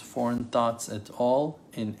at those foreign thoughts at all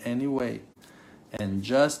in any way, and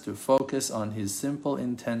just to focus on his simple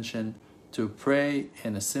intention to pray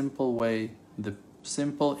in a simple way, the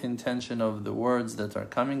simple intention of the words that are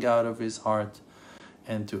coming out of his heart,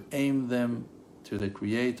 and to aim them to the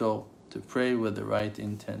Creator, to pray with the right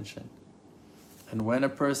intention. And when a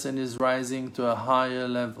person is rising to a higher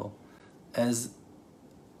level, as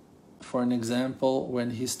for an example,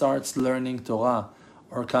 when he starts learning Torah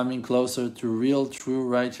or coming closer to real, true,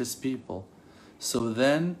 righteous people, so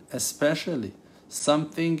then especially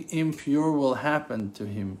something impure will happen to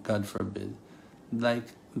him, God forbid.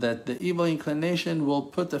 Like that the evil inclination will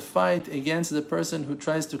put a fight against the person who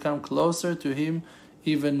tries to come closer to him,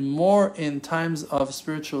 even more in times of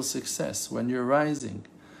spiritual success, when you're rising.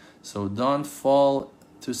 So don't fall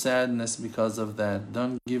to sadness because of that.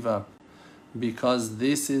 Don't give up, because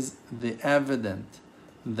this is the evidence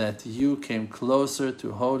that you came closer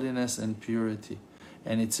to holiness and purity.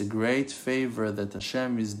 And it's a great favor that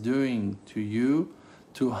Hashem is doing to you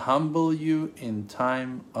to humble you in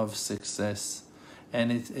time of success.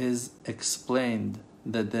 And it is explained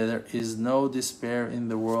that there is no despair in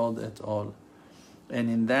the world at all. And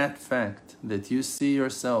in that fact that you see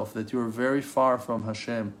yourself, that you are very far from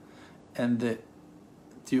Hashem, and that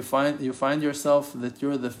you find yourself that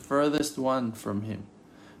you're the furthest one from Him,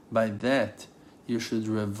 by that you should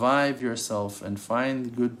revive yourself and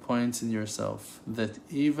find good points in yourself, that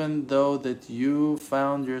even though that you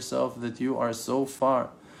found yourself that you are so far,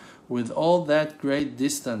 with all that great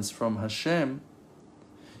distance from Hashem,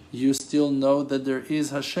 you still know that there is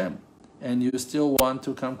Hashem, and you still want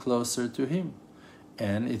to come closer to Him.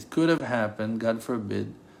 And it could have happened, God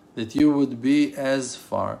forbid, that you would be as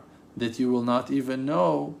far that you will not even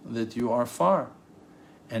know that you are far.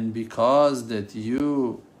 And because that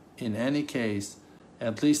you, in any case,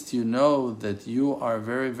 at least you know that you are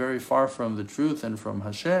very, very far from the truth and from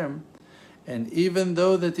Hashem, And even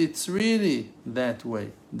though that it's really that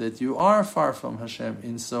way, that you are far from Hashem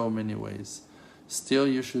in so many ways, still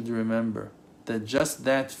you should remember that just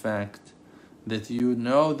that fact, that you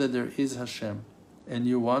know that there is Hashem, and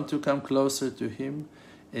you want to come closer to Him,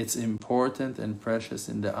 it's important and precious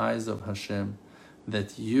in the eyes of Hashem,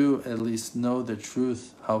 that you at least know the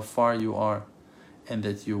truth, how far you are, and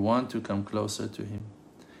that you want to come closer to Him.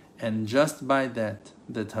 And just by that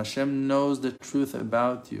Hashem knows the truth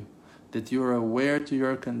about you, that you are aware to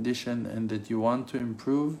your condition and that you want to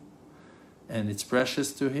improve, and it's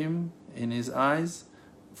precious to Him in His eyes,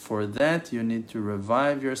 for that you need to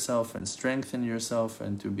revive yourself and strengthen yourself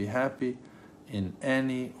and to be happy in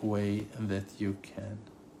any way that you can.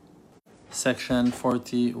 Section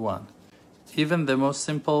 41. Even the most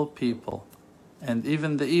simple people, and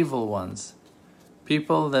even the evil ones,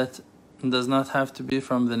 people that does not have to be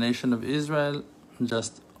from the nation of Israel,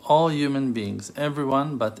 just all human beings,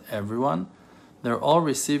 everyone but everyone, they're all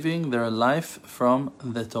receiving their life from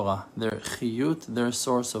the Torah. Their chiyut, their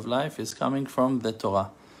source of life, is coming from the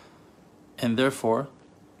Torah. And therefore,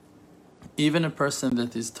 even a person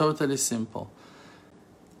that is totally simple,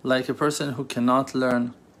 like a person who cannot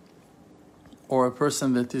learn, or a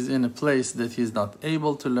person that is in a place that he is not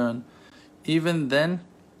able to learn, even then,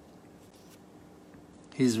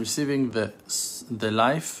 he's receiving the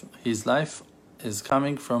life, his life is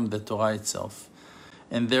coming from the Torah itself.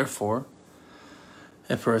 And therefore,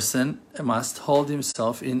 a person must hold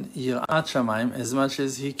himself in Yirat Shamayim as much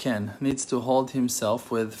as he can, needs to hold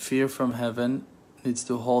himself with fear from heaven, needs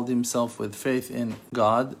to hold himself with faith in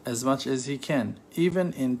God as much as he can,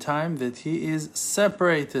 even in time that he is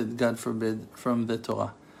separated, God forbid, from the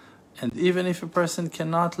Torah. And even if a person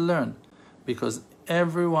cannot learn, because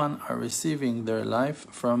everyone are receiving their life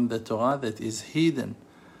from the Torah that is hidden,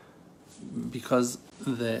 because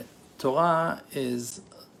the Torah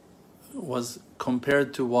was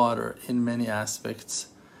compared to water in many aspects,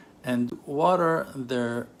 and water,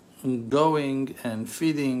 they're going and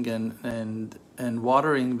feeding and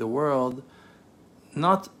watering the world,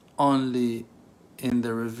 not only in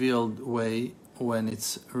the revealed way when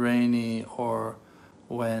it's rainy or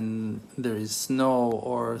when there is snow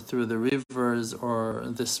or through the rivers or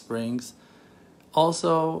the springs,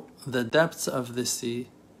 also the depths of the sea,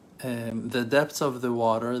 the depths of the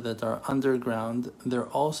water that are underground, they're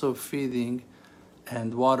also feeding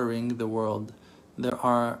and watering the world. There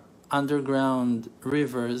are underground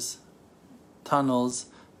rivers, tunnels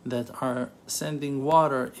that are sending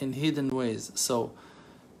water in hidden ways. So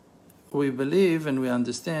we believe and we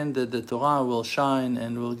understand that the Torah will shine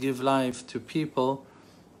and will give life to people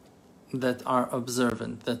that are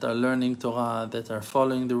observant, that are learning Torah, that are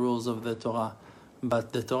following the rules of the Torah.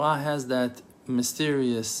 But the Torah has that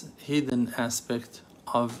mysterious, hidden aspect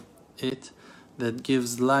of it that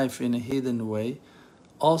gives life in a hidden way,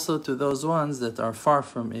 also to those ones that are far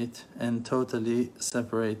from it and totally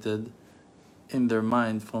separated in their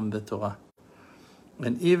mind from the Torah.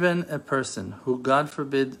 And even a person who, God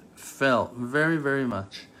forbid, fell very, very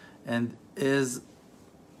much and is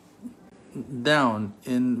down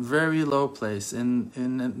in very low place, in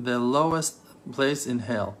the lowest place in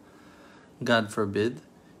hell, God forbid,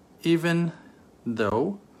 even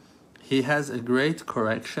though he has a great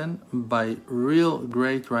correction by real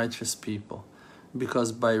great righteous people.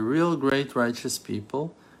 Because by real great righteous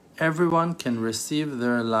people, everyone can receive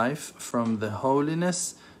their life from the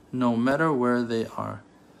holiness no matter where they are.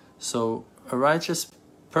 So a righteous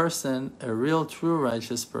person, a real true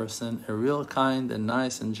righteous person, a real kind and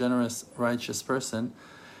nice and generous righteous person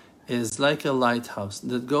is like a lighthouse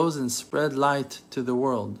that goes and spread light to the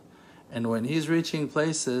world. And when he's reaching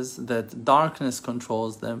places that darkness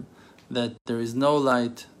controls them, that there is no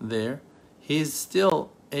light there, he's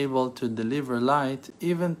still able to deliver light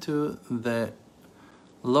even to the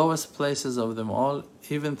lowest places of them all,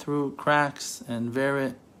 even through cracks and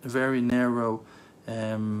very, very narrow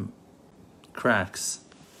cracks,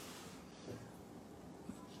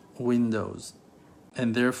 windows.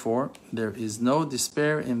 And therefore, there is no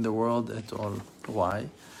despair in the world at all. Why?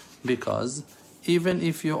 Because even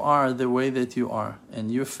if you are the way that you are,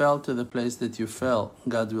 and you fell to the place that you fell,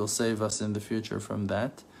 God will save us in the future from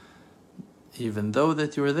that. Even though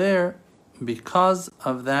that you're there, because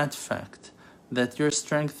of that fact, that you're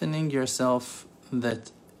strengthening yourself,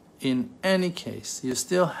 that in any case, you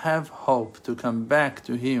still have hope to come back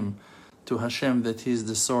to Him, to Hashem, that He is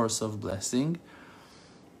the source of blessing.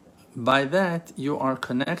 By that, you are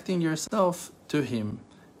connecting yourself to Him.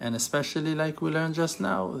 And especially like we learned just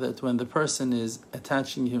now, that when the person is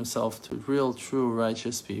attaching himself to real, true,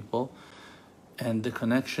 righteous people, and the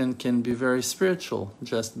connection can be very spiritual,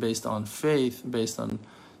 just based on faith, based on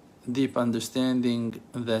deep understanding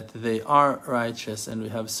that they are righteous, and we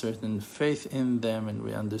have certain faith in them, and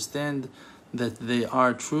we understand that they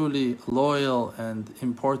are truly loyal and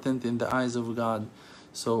important in the eyes of God.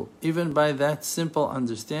 So even by that simple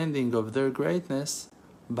understanding of their greatness,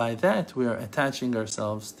 by that we are attaching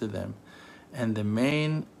ourselves to them. And the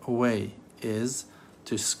main way is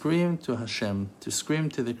to scream to Hashem, to scream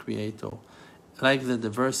to the Creator. Like the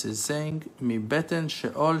verse is saying, Mi beten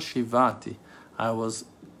she'ol shivati, I was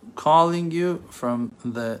calling you from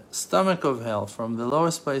the stomach of hell, from the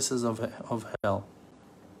lowest places of hell.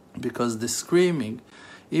 Because the screaming,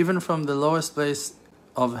 even from the lowest place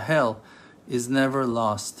of hell, is never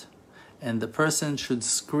lost. And the person should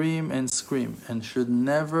scream and should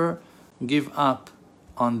never give up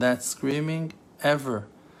on that screaming ever,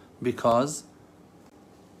 because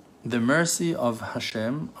the mercy of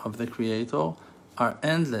Hashem, of the Creator, are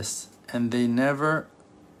endless and they never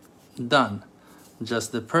done.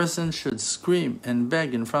 Just the person should scream and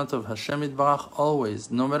beg in front of Hashem Yitbarach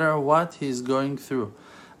always, no matter what he is going through,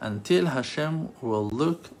 until Hashem will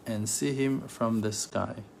look and see him from the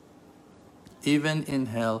sky. Even in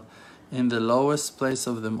hell, in the lowest place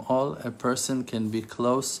of them all, a person can be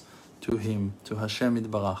close to him, to Hashem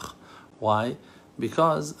Yitbarach. Why?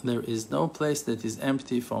 Because there is no place that is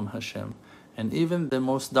empty from Hashem. And even the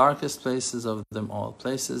most darkest places of them all,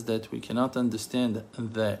 places that we cannot understand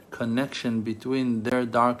the connection between their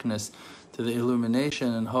darkness to the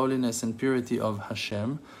illumination and holiness and purity of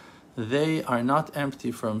Hashem, they are not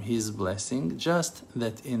empty from His blessing, just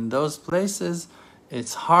that in those places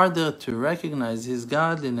it's harder to recognize His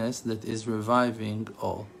godliness that is reviving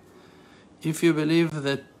all. If you believe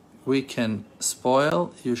that we can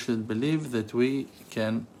spoil, you should believe that we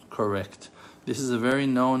can correct. This is a very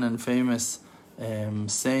known and famous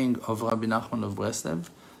saying of Rabbi Nachman of Breslev,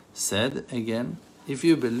 said again, if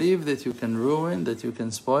you believe that you can ruin, that you can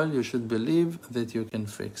spoil, you should believe that you can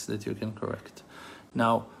fix, that you can correct.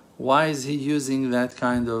 Now, why is he using that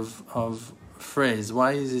kind of phrase?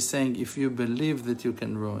 Why is he saying, if you believe that you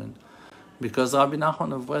can ruin? Because Rabbi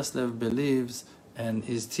Nachman of Breslev believes and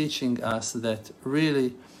is teaching us that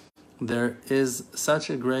really there is such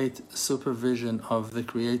a great supervision of the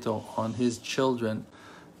Creator on His children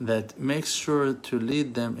that makes sure to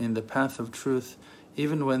lead them in the path of truth,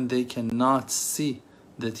 even when they cannot see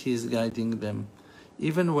that He is guiding them.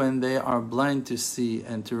 Even when they are blind to see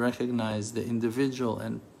and to recognize the individual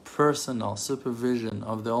and personal supervision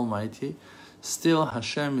of the Almighty, still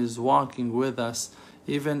Hashem is walking with us,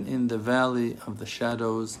 even in the valley of the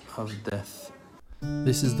shadows of death.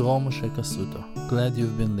 This is Dror Moshe Kasuto. Glad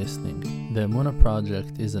you've been listening. The Emunah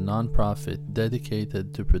Project is a non-profit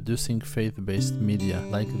dedicated to producing faith-based media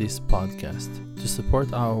like this podcast. To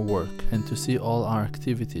support our work and to see all our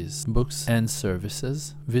activities, books, and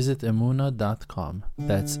services, visit emunah.com.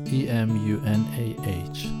 That's EMUNAH.com.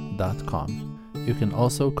 You can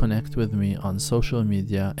also connect with me on social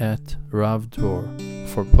media at Rav Dror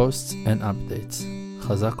for posts and updates.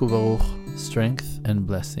 Chazak u'Baruch, strength and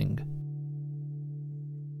blessing.